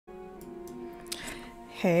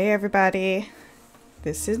Hey everybody,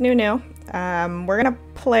 this is Nunu. We're gonna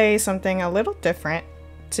play something a little different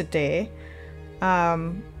today.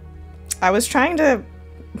 I was trying to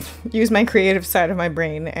use my creative side of my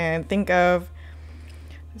brain and think of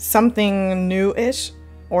something new-ish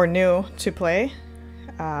or new to play,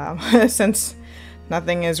 since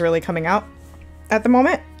nothing is really coming out at the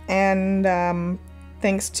moment. And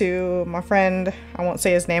thanks to my friend, I won't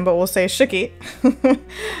say his name, but we'll say Shiki.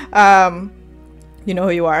 You know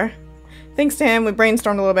who you are. Thanks to him, we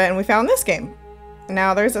brainstormed a little bit and we found this game.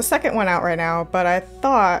 Now, there's a second one out right now, but I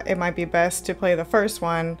thought it might be best to play the first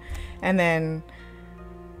one and then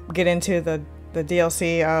get into the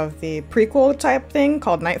DLC of the prequel type thing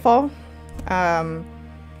called Nightfall. So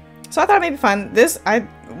I thought it may be fun.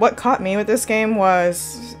 What caught me with this game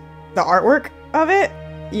was the artwork of it.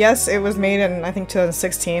 Yes, it was made in, I think,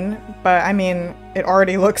 2016, but I mean, it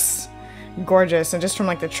already looks gorgeous, and just from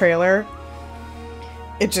like the trailer,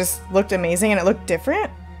 it just looked amazing and it looked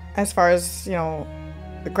different as far as, you know,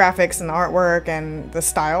 the graphics and the artwork and the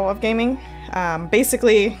style of gaming.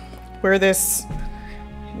 Basically, we're this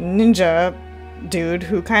ninja dude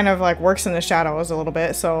who kind of like works in the shadows a little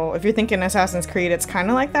bit. So if you're thinking Assassin's Creed, it's kind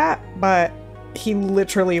of like that, but he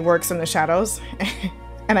literally works in the shadows.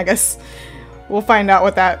 And I guess we'll find out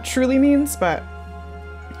what that truly means, but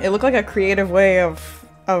it looked like a creative way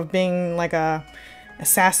of being like a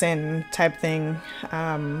assassin type thing.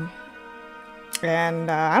 I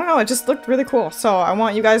don't know, it just looked really cool. So I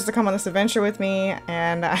want you guys to come on this adventure with me,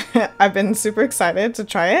 and I've been super excited to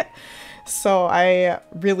try it. So I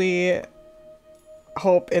really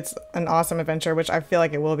hope it's an awesome adventure, which I feel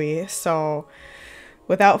like it will be. So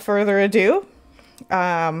without further ado,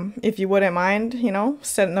 if you wouldn't mind, you know,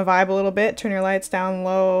 setting the vibe a little bit, turn your lights down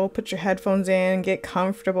low, put your headphones in, get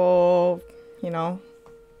comfortable, you know,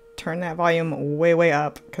 turn that volume way, way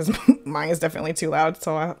up, because mine is definitely too loud,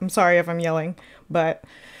 so I'm sorry if I'm yelling, but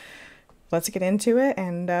let's get into it,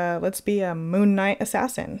 and let's be a Moon Knight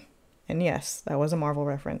assassin. And yes, that was a Marvel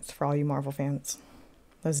reference for all you Marvel fans.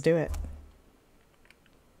 Let's do it.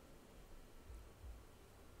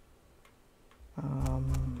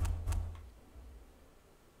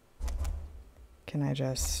 Can I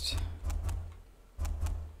just...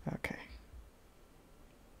 Okay.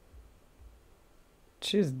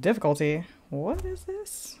 Choose difficulty. What is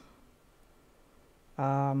this?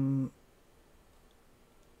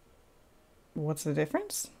 What's the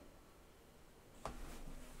difference?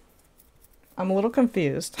 I'm a little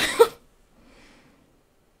confused.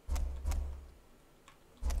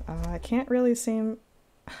 I can't really seem...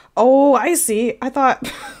 Oh, I see. I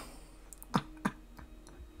thought...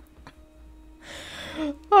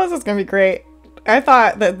 Oh, this is gonna be great. I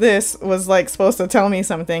thought that this was like supposed to tell me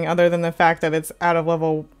something other than the fact that it's out of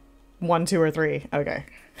level 1, 2, or 3. Okay.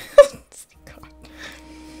 God.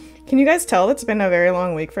 Can you guys tell it's been a very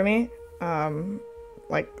long week for me?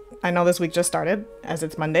 Like, I know this week just started as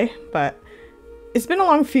it's Monday, but it's been a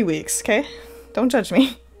long few weeks, okay? Don't judge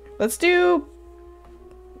me. Let's do...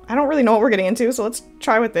 I don't really know what we're getting into, so let's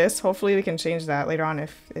try with this. Hopefully we can change that later on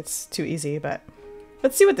if it's too easy, but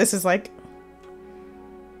let's see what this is like.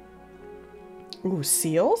 Ooh,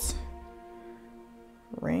 seals?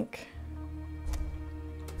 Rank.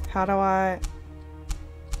 How do I...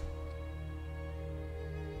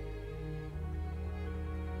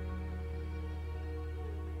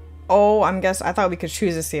 Oh, I thought we could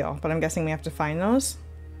choose a seal, but I'm guessing we have to find those.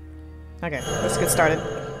 Okay, let's get started.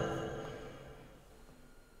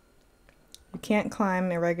 You can't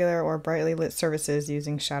climb irregular or brightly lit surfaces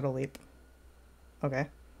using Shadow Leap. Okay.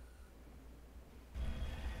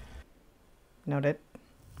 Noted.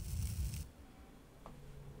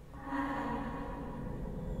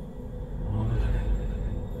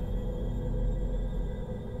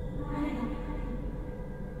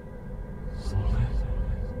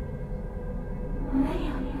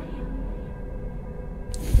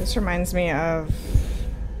 This reminds me of...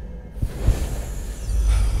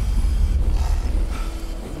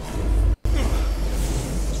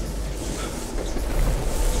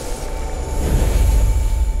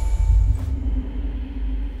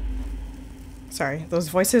 Sorry, those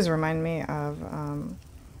voices remind me of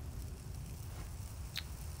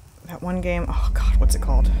that one game. Oh god, what's it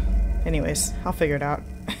called? Anyways, I'll figure it out.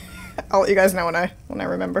 I'll let you guys know when I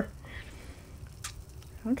remember.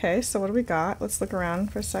 Okay, so what do we got? Let's look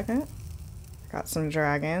around for a second. Got some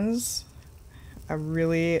dragons. A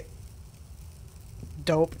really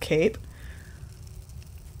dope cape.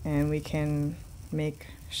 And we can make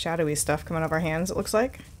shadowy stuff come out of our hands, it looks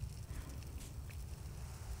like.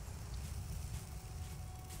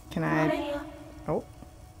 Can I... Oh.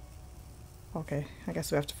 Okay, I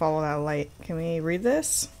guess we have to follow that light. Can we read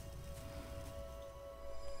this?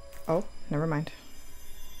 Oh, never mind.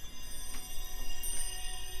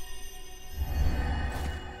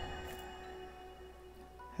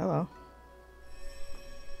 Hello.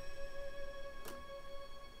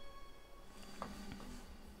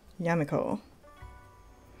 Yamiko.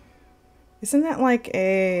 Isn't that like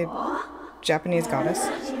a Japanese goddess?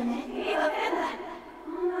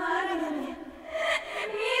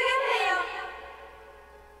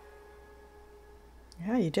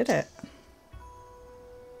 Yeah, you did it.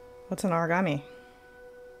 What's an Aragami?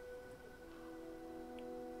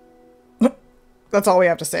 That's all we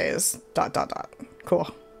have to say is ... Cool.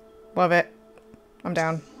 Love it. I'm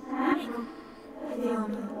down.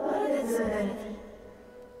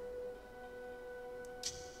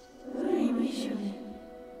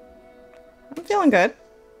 I'm feeling good.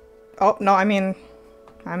 Oh, no, I mean,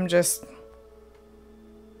 I'm just...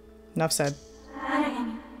 Enough said.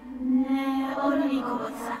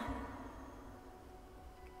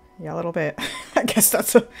 Yeah, a little bit. I guess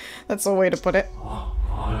that's a way to put it. Oh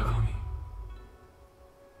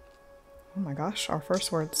my gosh, our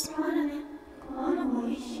first words.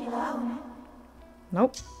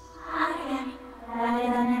 Nope.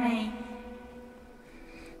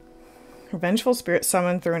 Vengeful spirit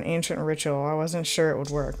summoned through an ancient ritual. I wasn't sure it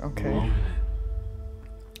would work. Okay.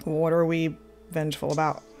 What are we vengeful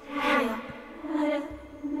about?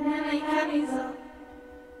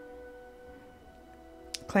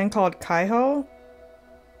 Clan called Kaiho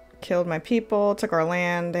killed my people, took our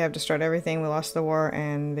land, they have destroyed everything, we lost the war,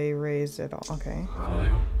 and they raised it all. Okay.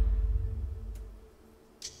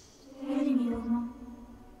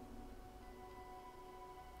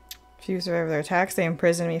 Few survived their attacks. They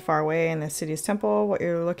imprisoned me far away in the city's temple. What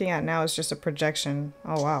you're looking at now is just a projection.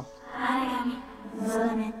 Oh, wow.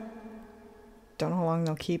 Don't know how long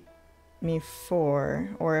they'll keep me for,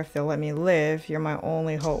 or if they'll let me live. You're my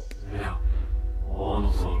only hope.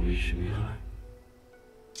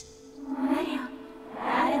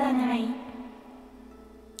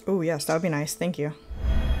 Ooh, yes, that would be nice. Thank you.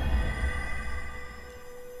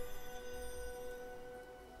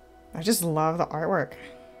 I just love the artwork.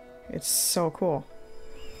 It's so cool.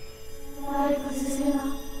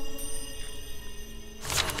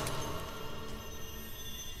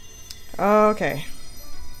 Okay.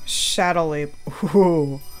 Shadow leap.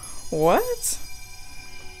 Ooh. What?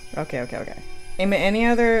 Okay. Aim at any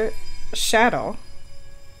other shadow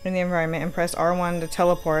in the environment and press R1 to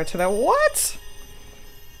teleport to the... What?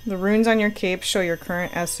 The runes on your cape show your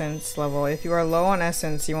current essence level. If you are low on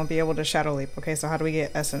essence, you won't be able to shadow leap. Okay, so how do we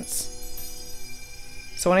get essence?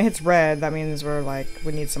 So when it hits red, that means we're like,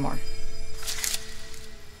 we need some more.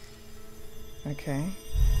 Okay.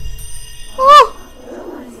 Oh!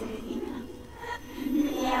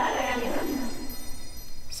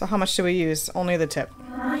 So how much do we use? Only the tip.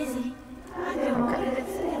 Okay.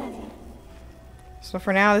 So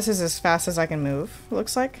for now, this is as fast as I can move, it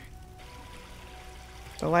looks like.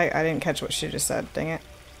 The light, I didn't catch what she just said. Dang it.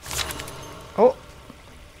 Oh!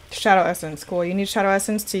 Shadow essence. Cool. You need shadow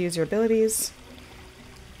essence to use your abilities.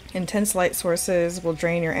 Intense light sources will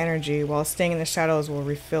drain your energy, while staying in the shadows will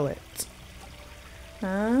refill it.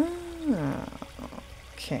 Ah,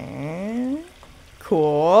 okay.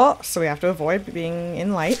 Cool. So we have to avoid being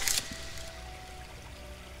in light.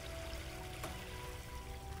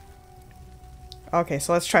 Okay,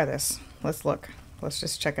 so let's try this. Let's look. Let's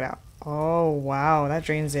just check it out. Oh, wow. That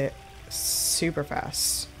drains it super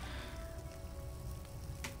fast.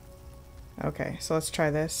 Okay, so let's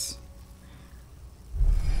try this.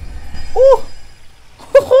 Ooh!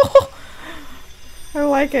 I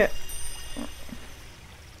like it.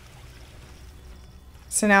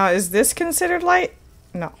 So now, is this considered light?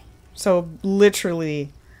 No. So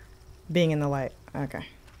literally being in the light. Okay.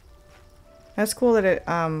 That's cool that it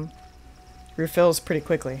refills pretty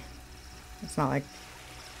quickly. It's not like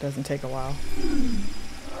it doesn't take a while.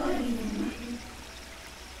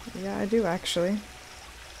 Yeah, I do actually.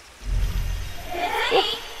 Ooh.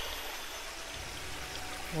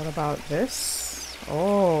 What about this?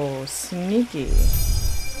 Oh, sneaky.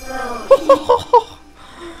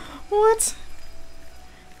 What?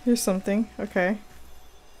 Here's something. Okay.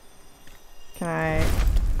 Can I...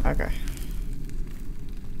 Okay.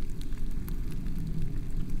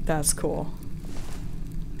 That's cool.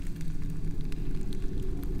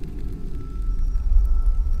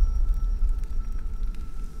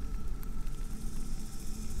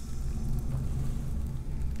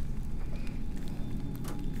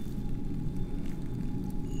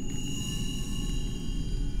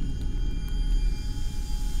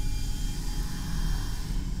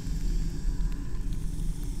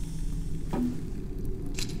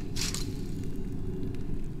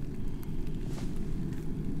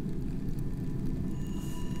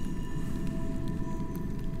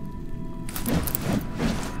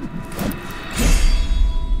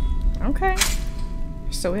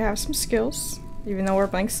 so we have some skills. Even though we're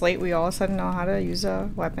blank slate, we all of a sudden know how to use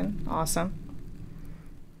a weapon. Awesome.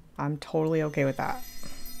 I'm totally okay with that.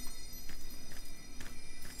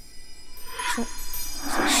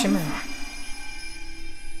 What's that shimmer?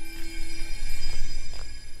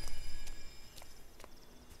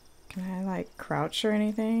 Can I like crouch or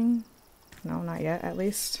anything? No, not yet, at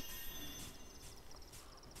least.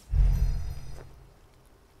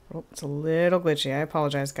 Oh, it's a little glitchy. I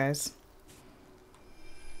apologize, guys.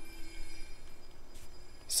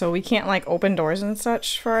 So we can't like open doors and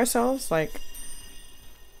such for ourselves? Like,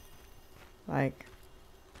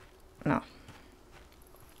 no.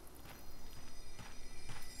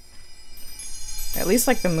 At least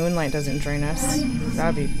like the moonlight doesn't drain us.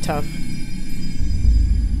 That'd be tough.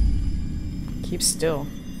 Keep still.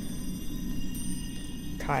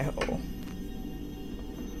 Kaiho.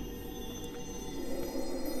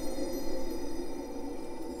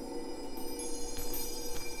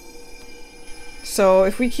 So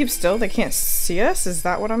if we keep still, they can't see us? Is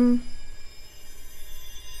that what I'm...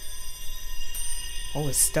 Oh,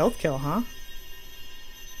 a stealth kill, huh?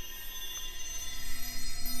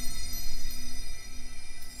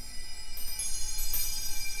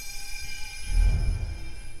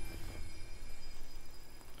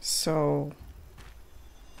 So...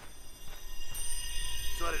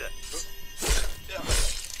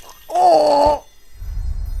 Oh!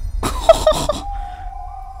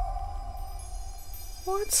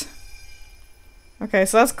 What? Okay,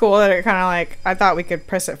 so that's cool that it kind of like... I thought we could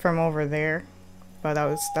press it from over there. But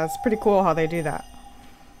that's pretty cool how they do that.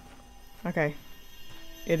 Okay.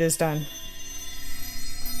 It is done.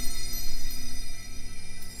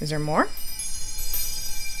 Is there more?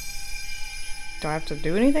 Do I have to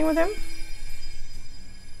do anything with him?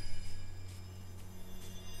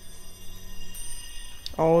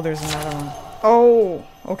 Oh, there's another one. Oh,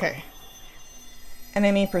 okay.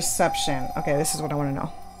 Enemy perception. Okay, this is what I want to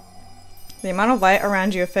know. The amount of light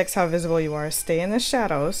around you affects how visible you are. Stay in the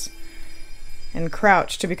shadows and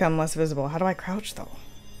crouch to become less visible. How do I crouch though?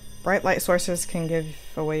 Bright light sources can give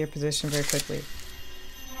away your position very quickly.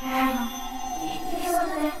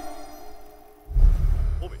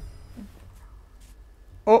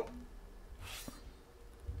 Oh.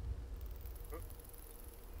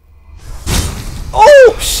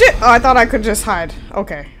 Oh, shit! Oh, I thought I could just hide.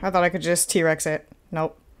 Okay, I thought I could just T-Rex it.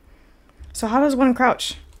 Nope. So how does one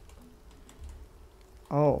crouch?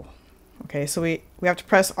 Oh. Okay, so we have to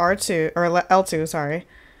press R2, or L2, sorry,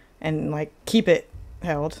 and like keep it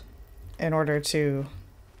held in order to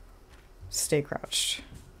stay crouched.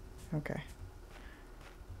 Okay.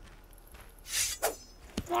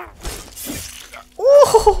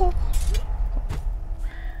 Ooh!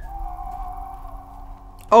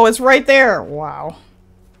 Oh, it's right there! Wow.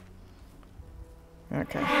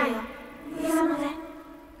 Okay.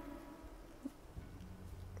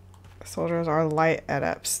 Soldiers are light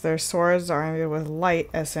adepts. Their swords are imbued with light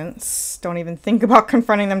essence. Don't even think about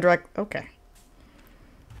confronting them direct. Okay.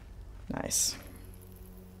 Nice.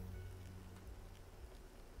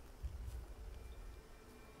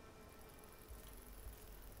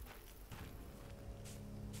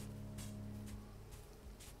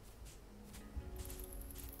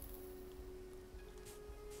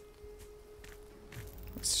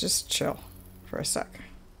 Let's just chill for a sec.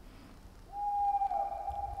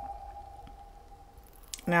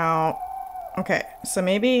 Now, okay, so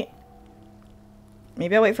maybe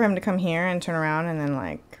I'll wait for him to come here and turn around and then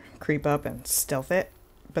like creep up and stealth it.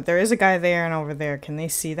 But there is a guy there and over there. Can they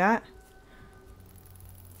see that?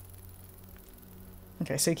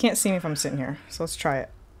 Okay, so he can't see me if I'm sitting here. So let's try it.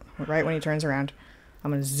 Right when he turns around,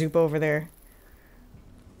 I'm gonna zoop over there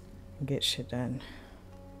and get shit done.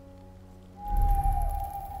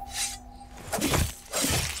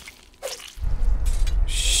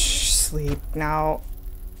 Shh, sleep now.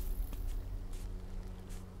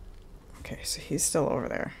 Okay, so he's still over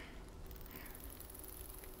there.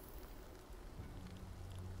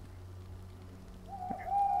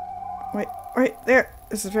 Wait, right there.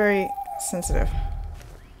 This is very sensitive.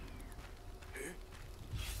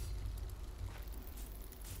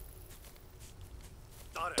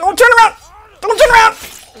 Don't turn around! Don't turn around!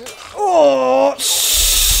 Oh,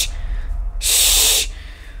 shh! Shh!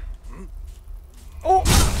 Oh!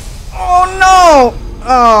 Oh no!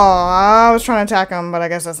 Oh, I was trying to attack him, but I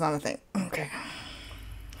guess that's not a thing. Okay.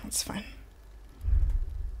 That's fine.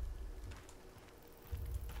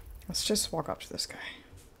 Let's just walk up to this guy.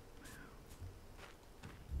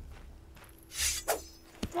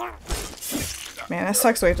 Man, that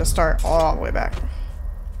sucks. We have to start all the way back.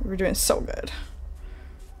 We were doing so good.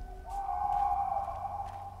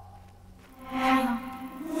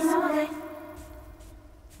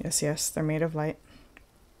 Yes, they're made of light.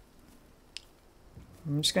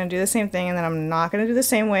 I'm just going to do the same thing, and then I'm not going to do the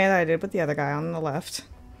same way that I did with the other guy on the left.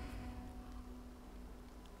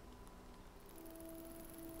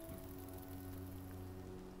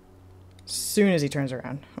 As soon as he turns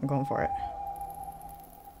around, I'm going for it.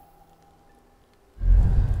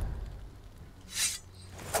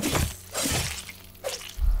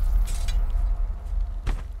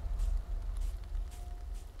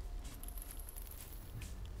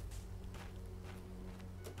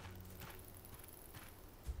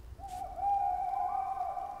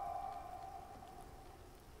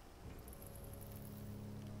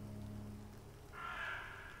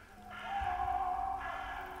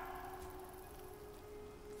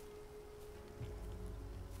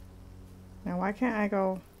 Now, why can't I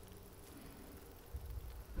go?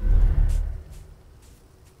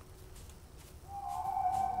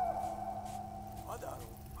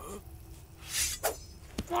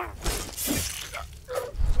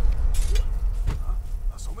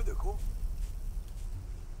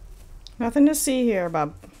 Nothing to see here,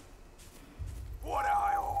 bub.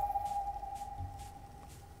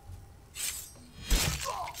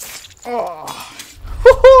 Oh.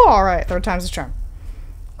 Woohoo! Alright, third time's a charm.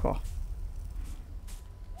 Cool.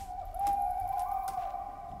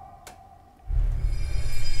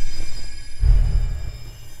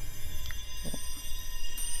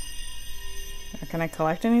 Can I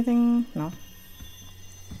collect anything? No.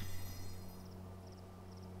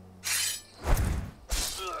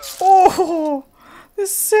 Oh! This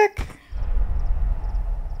is sick!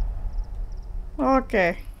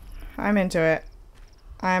 Okay. I'm into it.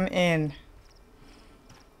 I'm in.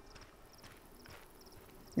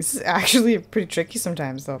 This is actually pretty tricky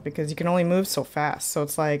sometimes, though, because you can only move so fast. So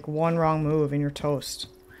it's like one wrong move and you're toast.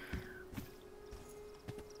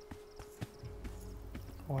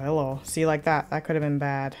 Oh, hello. See, like that. That could have been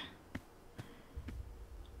bad.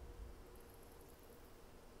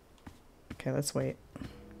 Okay, let's wait.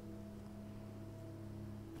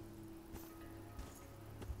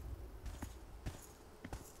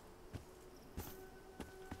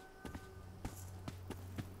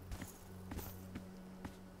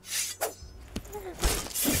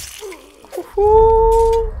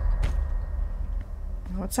 Woohoo!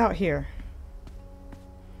 What's out here?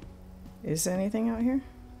 Is there anything out here?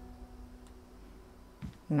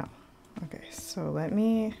 No. Okay, so let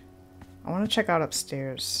me... I want to check out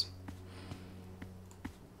upstairs.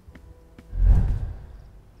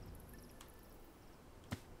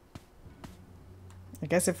 I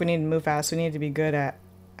guess if we need to move fast, we need to be good at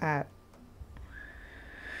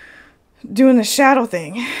doing the shadow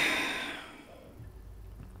thing.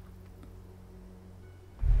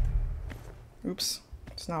 Oops,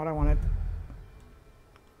 that's not what I wanted.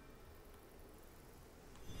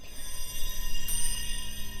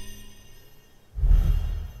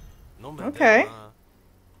 Okay.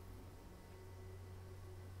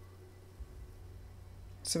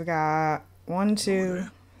 So we got 1, 2,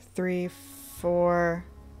 3, 4.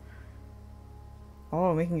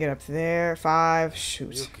 Oh, we can get up there. 5.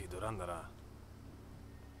 Shoot.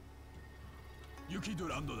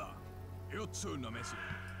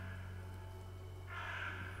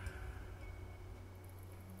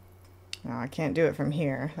 No, I can't do it from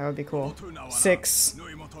here. That would be cool. 6.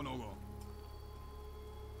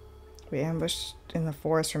 We ambushed in the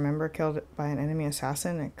forest, remember? Killed by an enemy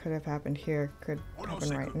assassin. It could have happened here. Could happen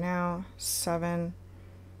right now. 7.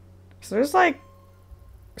 So there's like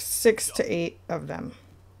 6 to 8 of them.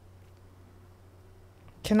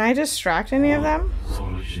 Can I distract any of them?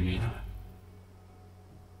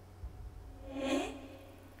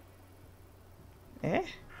 Eh?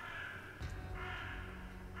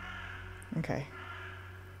 Okay.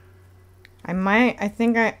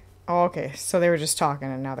 Oh, okay. So they were just talking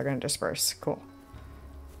and now they're going to disperse. Cool.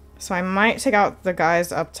 So I might take out the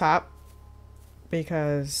guys up top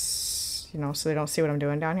because, you know, so they don't see what I'm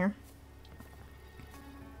doing down here.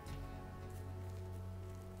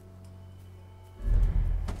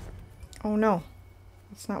 Oh no.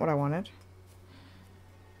 That's not what I wanted.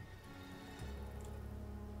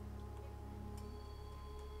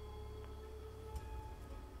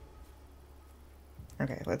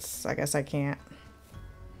 Okay, I guess I can't.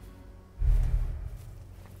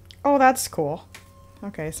 Oh, that's cool.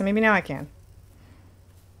 Okay, so maybe now I can.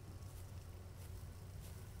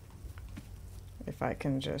 If I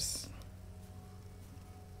can just...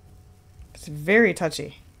 It's very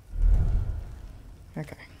touchy.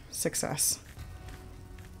 Okay, success.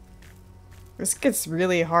 This gets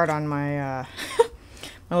really hard on my,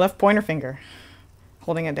 my left pointer finger.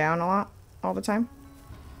 Holding it down a lot, all the time.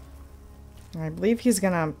 I believe he's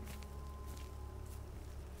gonna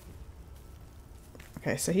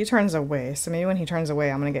Okay, so he turns away. So maybe when he turns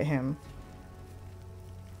away, I'm gonna get him.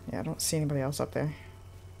 Yeah, I don't see anybody else up there.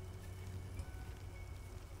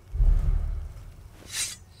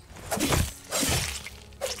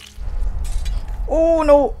 Oh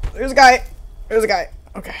no! There's a guy! There's a guy!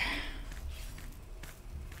 Okay.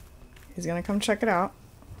 He's gonna come check it out.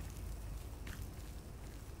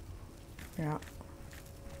 Yeah.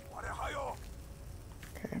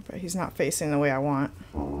 Okay, but he's not facing the way I want.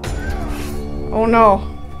 Oh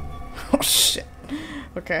no! Oh shit.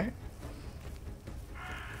 Okay.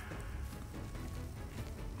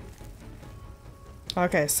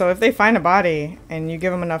 Okay, so if they find a body and you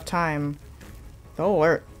give them enough time, they'll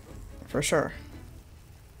alert. For sure.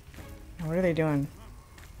 What are they doing?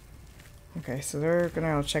 Okay, so they're gonna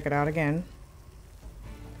go check it out again.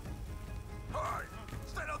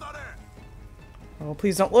 Oh,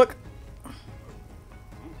 please don't look!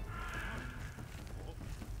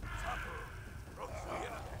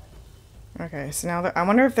 Okay, so now I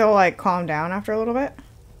wonder if they'll like calm down after a little bit.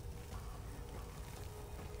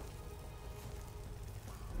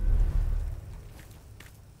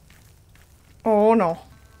 Oh no.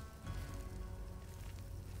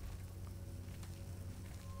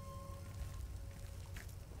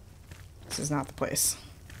 This is not the place.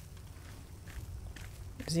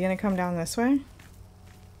 Is he gonna come down this way?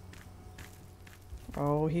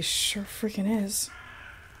 Oh, he sure freaking is.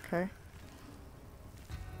 Okay.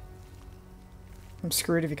 I'm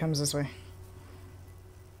screwed if he comes this way.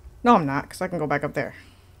 No, I'm not, because I can go back up there.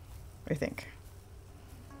 I think.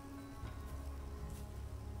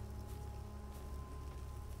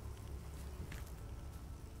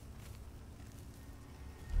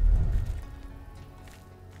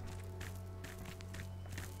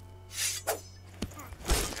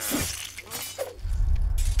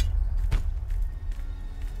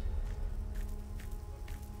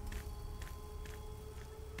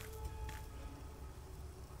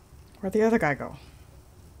 Where'd the other guy go?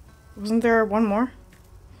 Wasn't there one more?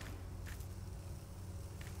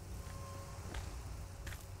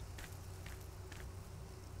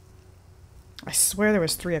 I swear there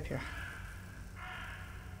was 3 up here.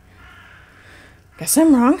 Guess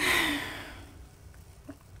I'm wrong.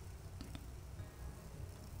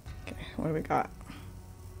 Okay, what do we got?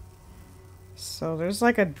 So there's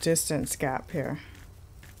like a distance gap here.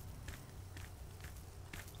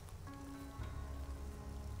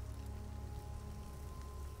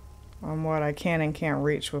 On what I can and can't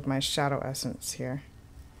reach with my shadow essence here.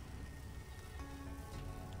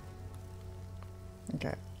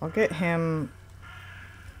 Okay, I'll get him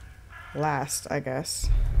last, I guess.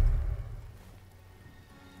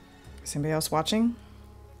 Is anybody else watching?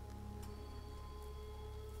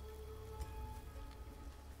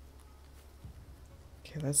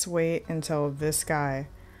 Okay, let's wait until this guy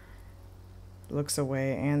looks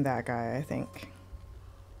away and that guy, I think.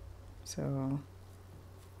 So...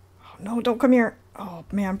 Oh, no, don't come here. Oh,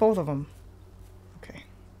 man, both of them. Okay,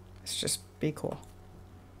 let's just be cool.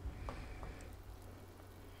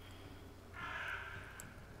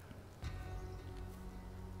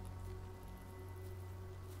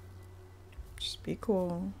 Just be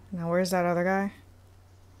cool. Now, where's that other guy?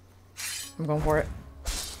 I'm going for it.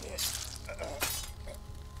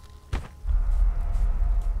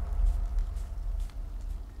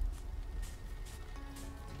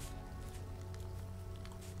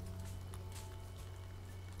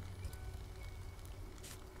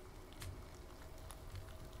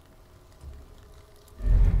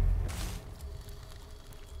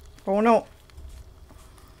 Oh no.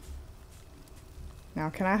 Now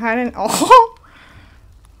can I hide in? Oh!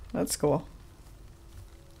 That's cool.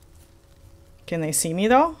 Can they see me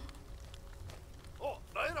though? It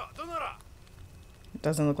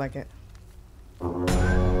doesn't look like it. Okay,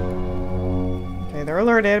 they're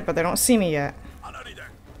alerted, but they don't see me yet.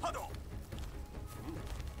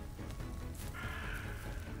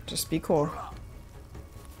 Just be cool.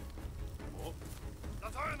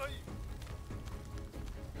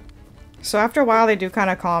 So after a while, they do kind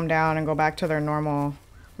of calm down and go back to their normal. I'm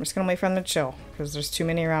just gonna wait for them to chill because there's too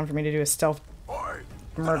many around for me to do a stealth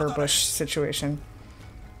murder bush situation.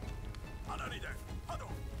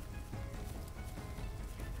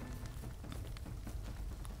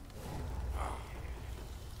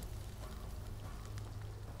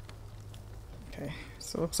 Okay,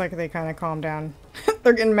 so it looks like they kind of calmed down.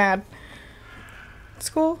 They're getting mad. It's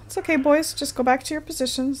cool. It's okay, boys. Just go back to your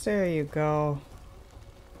positions. There you go.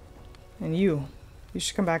 And you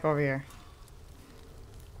should come back over here.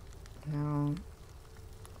 No.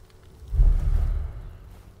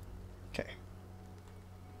 Okay.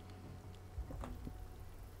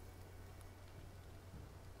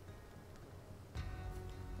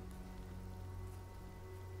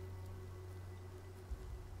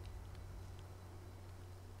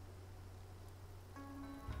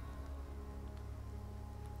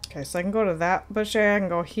 Okay, so I can go to that bush area, I can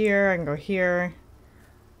go here, I can go here.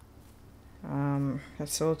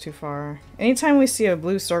 That's a little too far. Anytime we see a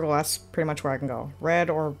blue circle, that's pretty much where I can go. Red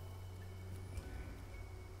or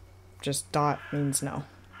just dot means no.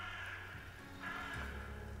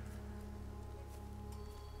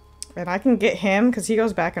 And I can get him because he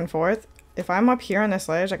goes back and forth. If I'm up here on this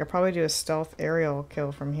ledge, I could probably do a stealth aerial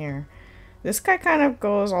kill from here. This guy kind of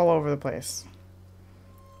goes all over the place.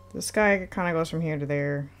 This guy kind of goes from here to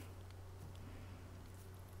there.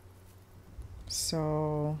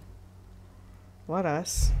 So, let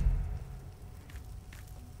us.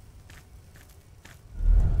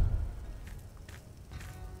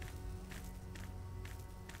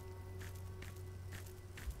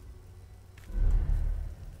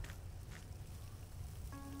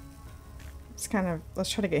 Let's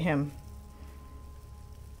try to get him.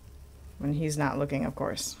 When he's not looking, of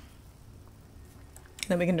course.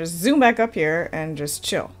 Then we can just zoom back up here and just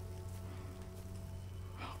chill.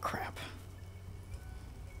 Oh, crap.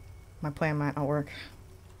 My plan might not work.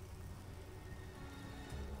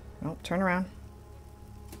 Nope, turn around.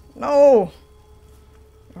 No!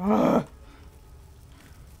 Ugh.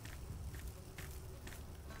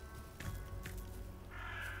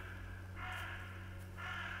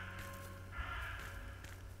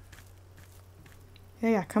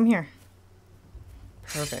 Yeah, come here.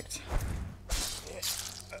 Perfect.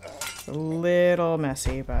 It's a little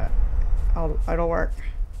messy, but it'll work.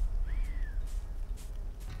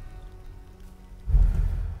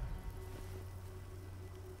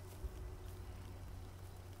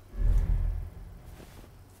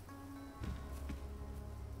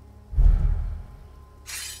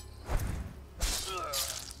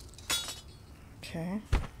 Okay.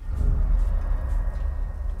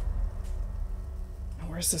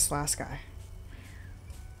 Where's this last guy?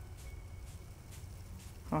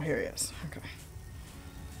 Oh, here he is. Okay.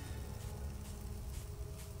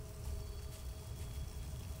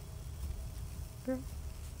 Girl.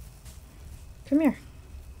 Come here.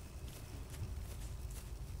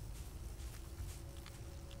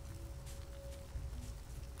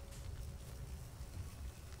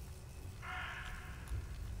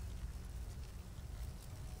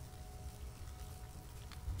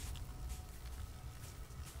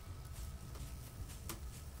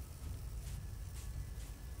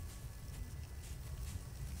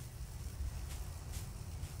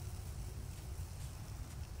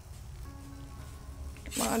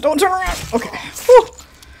 Come on, don't turn around. Okay. Whew.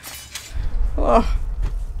 Oh.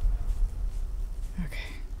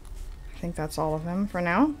 Okay. I think that's all of them for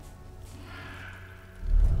now.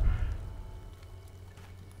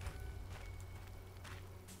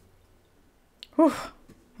 Whew.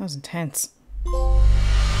 That was intense.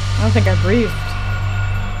 I don't think I breathed.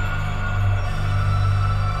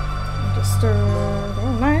 Disturbed.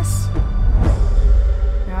 Oh, nice.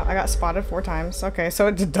 Yeah, I got spotted 4 times. Okay, so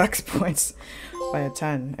it deducts points by a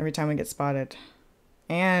ton every time we get spotted.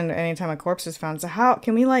 And anytime a corpse is found. So how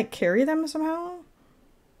can we like carry them somehow?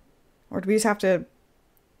 Or do we just have to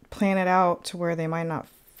plan it out to where they might not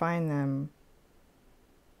find them?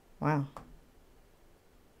 Wow.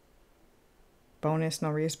 Bonus, no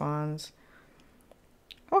respawns.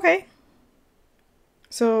 Okay.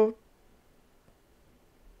 So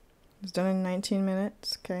it's done in 19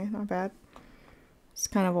 minutes. Okay, not bad. It's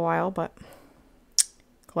kind of a while, but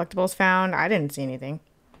collectibles found. I didn't see anything.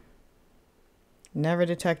 Never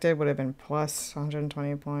detected would have been plus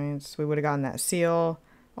 120 points. We would have gotten that seal.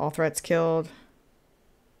 All threats killed.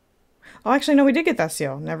 Oh, actually, no, we did get that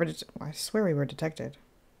seal. Never did. I swear we were detected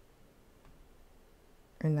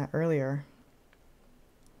in that earlier.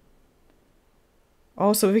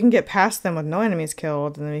 Oh, so we can get past them with no enemies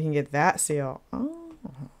killed, and then we can get that seal. Oh.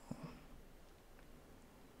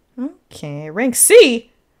 Okay, rank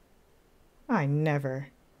C? I never.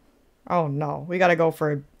 Oh no, we gotta go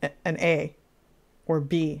for an A or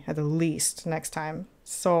B at the least next time.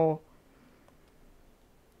 So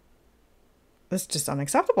this is just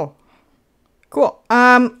unacceptable. Cool.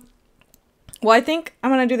 Well, I think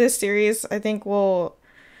I'm gonna do this series. I think I'll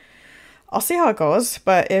see how it goes,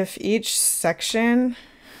 but if each section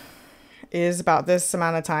is about this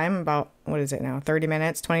amount of time, about, what is it now, 30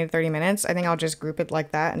 minutes, 20 to 30 minutes, I think I'll just group it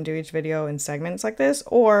like that and do each video in segments like this,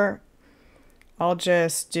 or I'll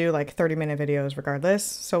just do like 30-minute videos regardless.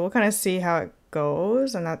 So we'll kind of see how it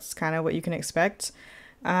goes, and that's kind of what you can expect.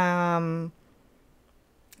 New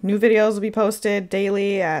videos will be posted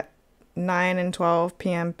daily at 9 and 12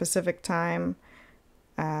 p.m. Pacific time.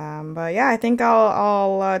 But yeah, I think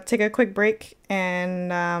I'll take a quick break,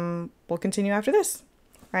 and we'll continue after this.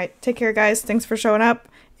 All right, take care, guys. Thanks for showing up,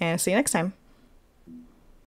 and see you next time.